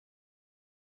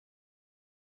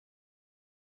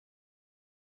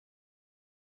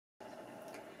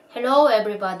Hello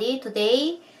everybody,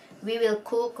 today we will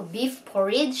cook beef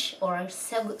porridge or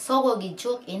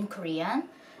sogogijuk in Korean.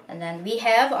 And then we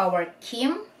have our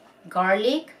kim,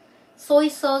 garlic, soy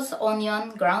sauce, onion,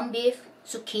 ground beef,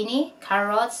 zucchini,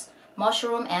 carrots,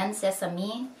 mushroom, and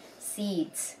sesame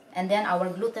seeds. And then our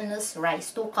glutinous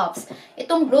rice, 2 cups.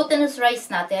 Itong glutinous rice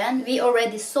natin, we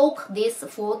already soak this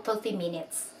for 30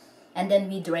 minutes. And then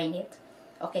we drain it.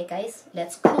 Okay guys,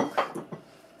 let's cook.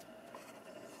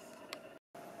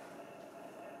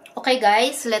 Okay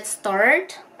guys, let's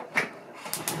start.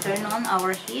 Turn on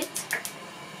our heat.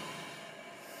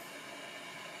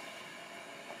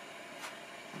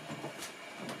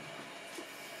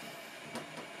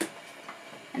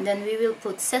 And then we will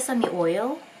put sesame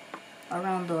oil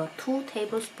around 2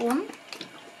 tablespoons.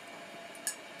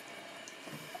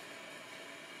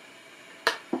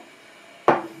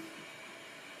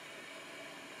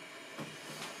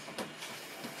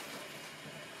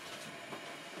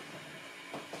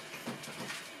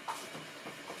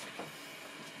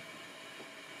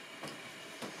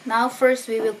 Now first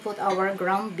we will put our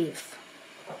ground beef.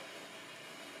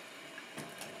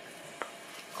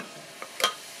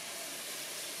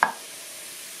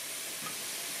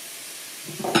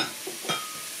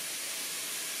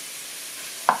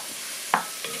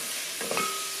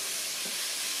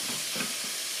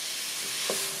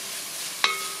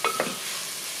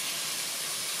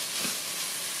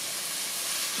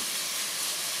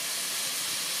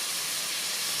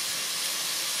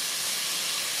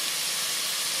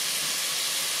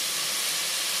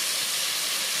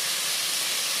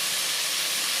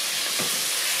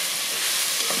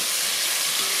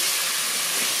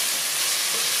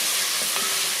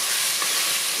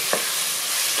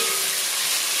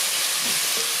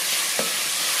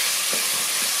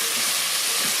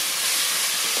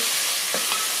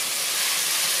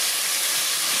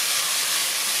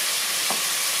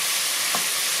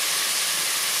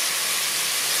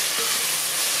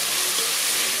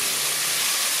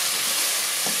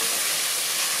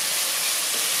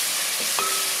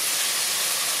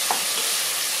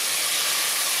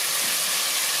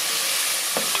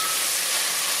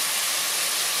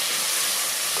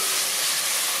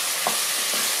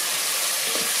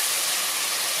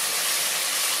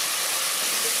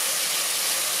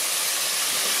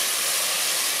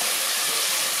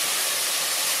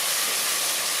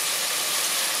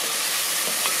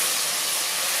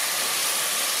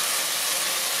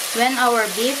 When our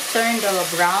beef turned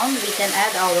brown, we can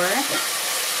add our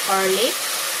garlic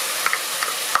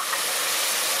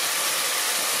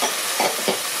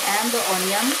and the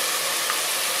onion.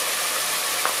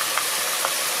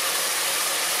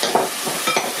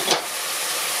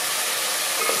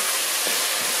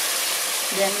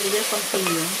 Then we will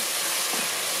continue.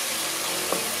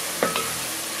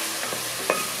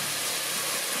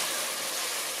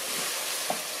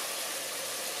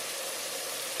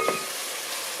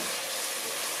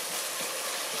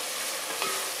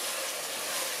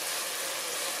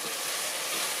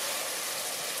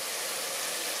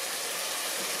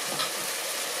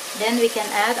 Then we can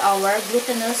add our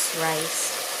glutinous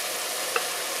rice.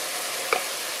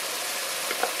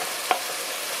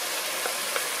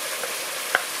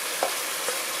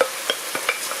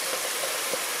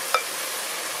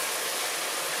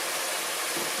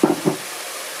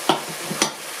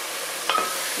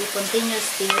 We continue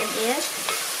stirring it.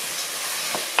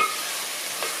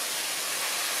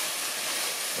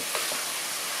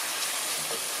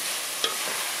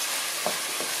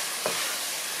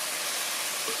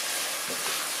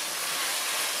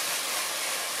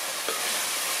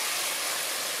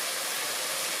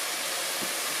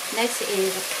 Next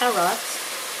is carrots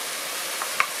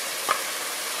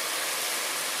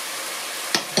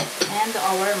and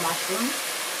our mushroom.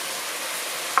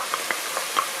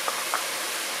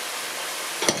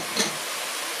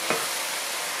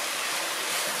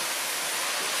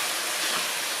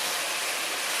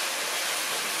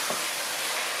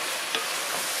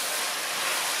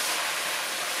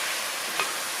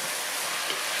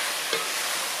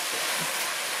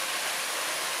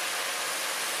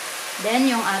 Then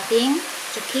yung ating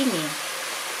zucchini.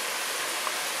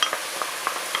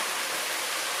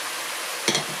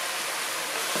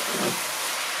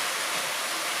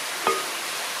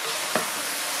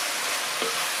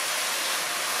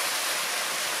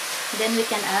 Then we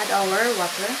can add our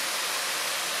water.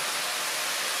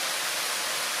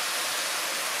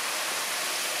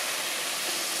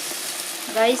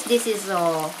 Guys, this is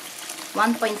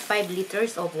 1.5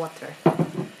 liters of water.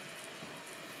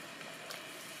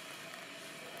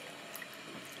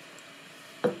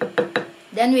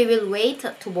 Then we will wait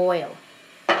to boil.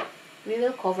 We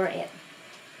will cover it.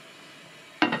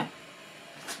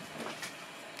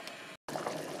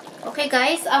 Okay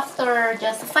guys, after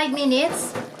just 5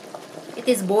 minutes, it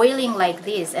is boiling like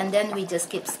this, and then we just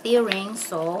keep stirring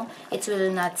so it will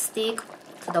not stick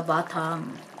to the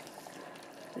bottom.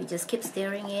 We just keep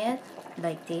stirring it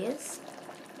like this.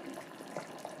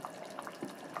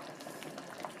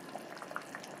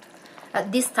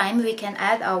 At this time, we can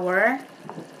add our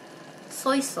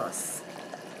soy sauce.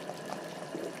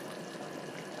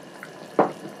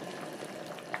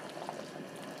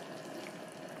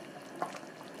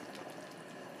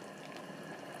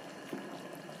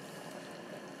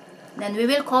 Then we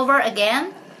will cover again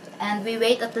and we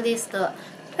wait at least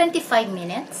 25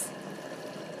 minutes.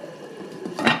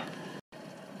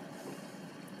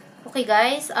 Okay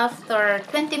guys, after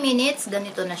 20 minutes,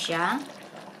 ganito na siya.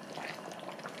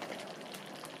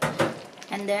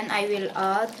 And then I will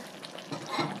add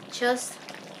just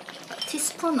a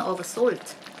teaspoon of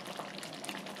salt.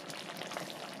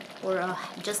 Or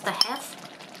just a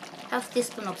half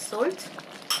teaspoon of salt.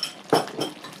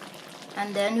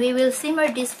 And then we will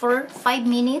simmer this for 5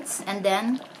 minutes and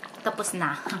then tapos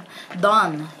na.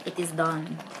 Done. It is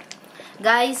done.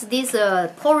 Guys, this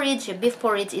porridge, beef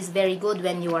porridge is very good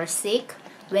when you are sick,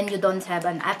 when you don't have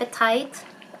an appetite.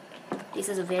 This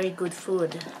is a very good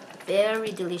food. Very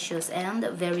delicious and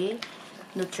very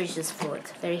nutritious food.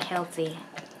 Very healthy.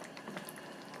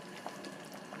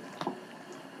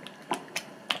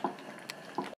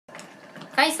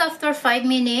 Guys, after 5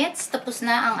 minutes, tapos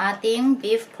na ang ating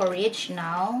beef porridge.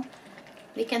 Now,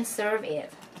 we can serve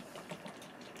it.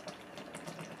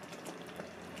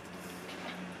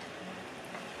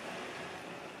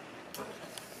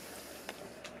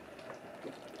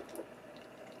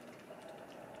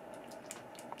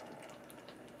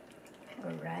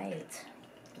 Alright.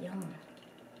 Yum.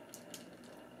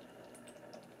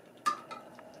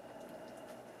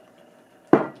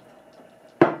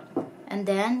 And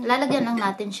then, lalagyan lang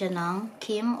natin siya ng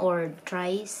kim or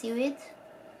dry seaweed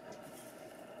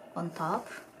on top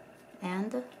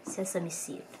and sesame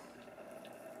seed.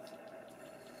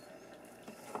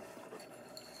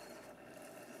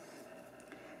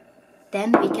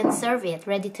 Then we can serve it.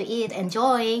 Ready to eat.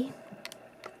 Enjoy!